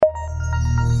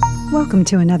Welcome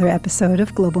to another episode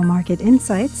of Global Market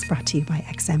Insights, brought to you by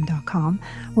XM.com,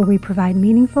 where we provide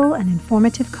meaningful and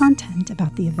informative content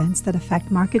about the events that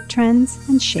affect market trends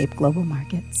and shape global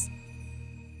markets.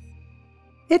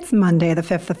 It's Monday, the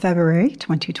 5th of February,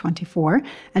 2024,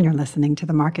 and you're listening to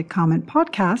the Market Comment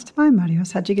podcast by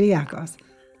Marios Hadjikyriacos.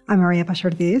 I'm Maria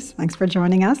Pachordis. Thanks for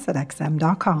joining us at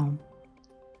XM.com.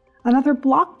 Another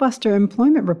blockbuster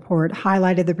employment report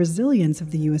highlighted the resilience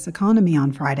of the U.S. economy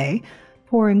on Friday,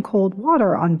 pouring cold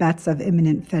water on bets of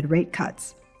imminent Fed rate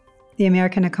cuts. The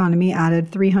American economy added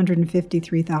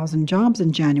 353,000 jobs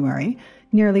in January,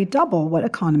 nearly double what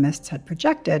economists had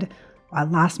projected, while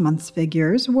last month's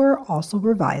figures were also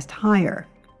revised higher.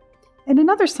 In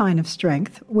another sign of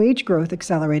strength, wage growth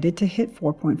accelerated to hit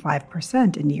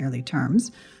 4.5% in yearly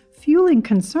terms, fueling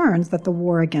concerns that the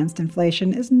war against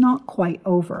inflation is not quite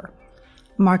over.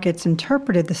 Markets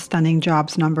interpreted the stunning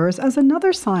jobs numbers as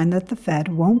another sign that the Fed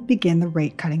won't begin the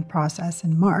rate-cutting process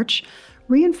in March,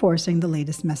 reinforcing the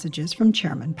latest messages from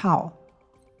Chairman Powell.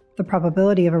 The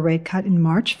probability of a rate cut in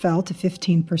March fell to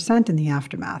 15% in the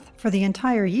aftermath. For the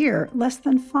entire year, less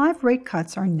than 5 rate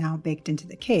cuts are now baked into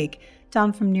the cake,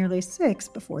 down from nearly 6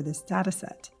 before this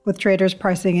dataset. With traders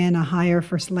pricing in a higher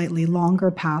for slightly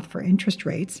longer path for interest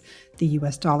rates, the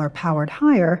U.S. dollar powered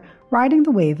higher, riding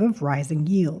the wave of rising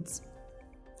yields.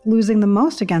 Losing the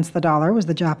most against the dollar was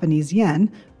the Japanese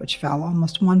yen, which fell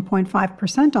almost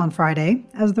 1.5% on Friday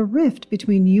as the rift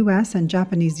between U.S. and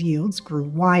Japanese yields grew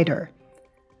wider.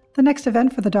 The next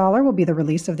event for the dollar will be the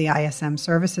release of the ISM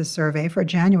Services Survey for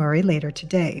January later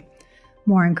today.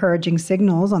 More encouraging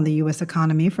signals on the U.S.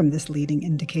 economy from this leading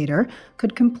indicator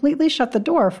could completely shut the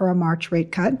door for a March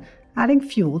rate cut, adding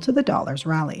fuel to the dollar's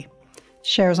rally.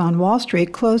 Shares on Wall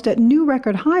Street closed at new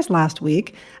record highs last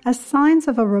week as signs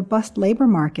of a robust labor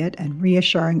market and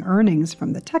reassuring earnings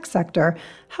from the tech sector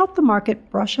helped the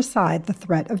market brush aside the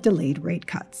threat of delayed rate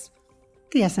cuts.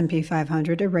 The S&P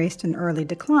 500 erased an early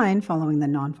decline following the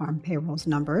non-farm payrolls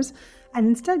numbers and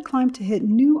instead climbed to hit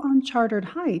new uncharted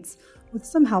heights with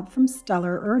some help from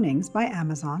stellar earnings by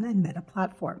Amazon and Meta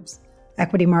platforms.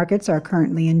 Equity markets are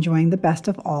currently enjoying the best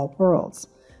of all worlds.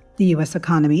 The U.S.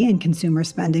 economy and consumer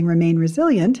spending remain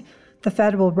resilient, the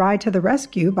Fed will ride to the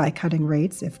rescue by cutting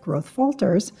rates if growth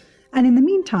falters, and in the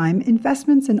meantime,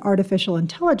 investments in artificial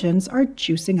intelligence are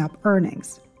juicing up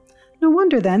earnings. No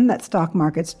wonder then that stock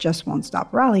markets just won't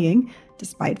stop rallying,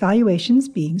 despite valuations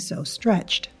being so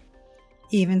stretched.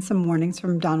 Even some warnings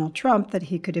from Donald Trump that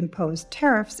he could impose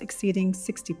tariffs exceeding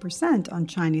 60% on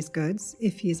Chinese goods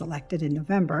if he is elected in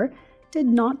November did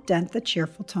not dent the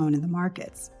cheerful tone in the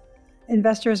markets.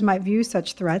 Investors might view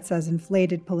such threats as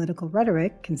inflated political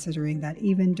rhetoric, considering that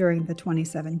even during the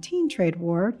 2017 trade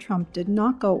war, Trump did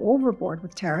not go overboard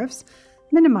with tariffs,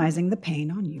 minimizing the pain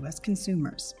on U.S.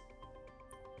 consumers.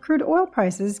 Crude oil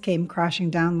prices came crashing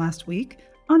down last week,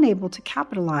 unable to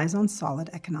capitalize on solid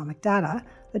economic data,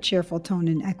 the cheerful tone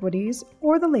in equities,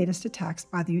 or the latest attacks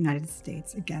by the United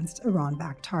States against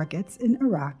Iran-backed targets in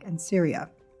Iraq and Syria.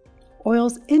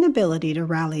 Oil's inability to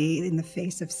rally in the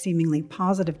face of seemingly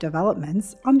positive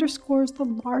developments underscores the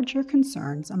larger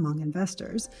concerns among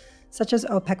investors, such as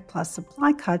OPEC Plus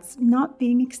supply cuts not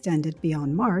being extended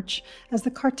beyond March as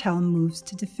the cartel moves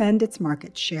to defend its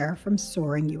market share from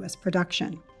soaring U.S.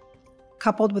 production.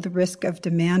 Coupled with the risk of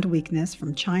demand weakness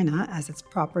from China as its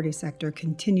property sector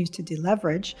continues to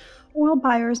deleverage, oil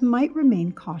buyers might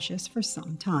remain cautious for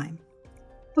some time.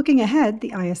 Looking ahead,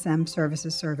 the ISM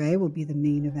Services Survey will be the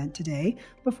main event today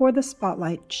before the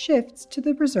spotlight shifts to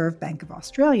the Reserve Bank of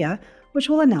Australia, which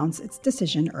will announce its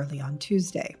decision early on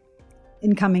Tuesday.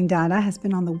 Incoming data has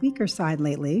been on the weaker side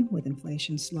lately, with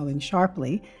inflation slowing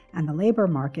sharply and the labor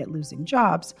market losing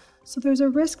jobs, so there's a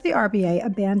risk the RBA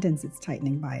abandons its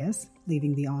tightening bias,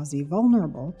 leaving the Aussie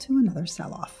vulnerable to another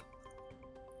sell-off.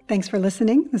 Thanks for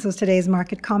listening. This was today's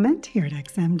Market Comment here at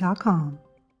XM.com.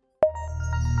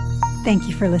 Thank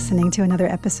you for listening to another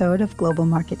episode of Global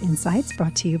Market Insights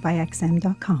brought to you by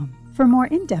XM.com. For more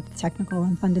in-depth technical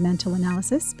and fundamental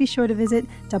analysis, be sure to visit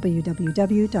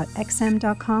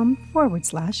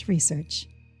www.xm.com/research.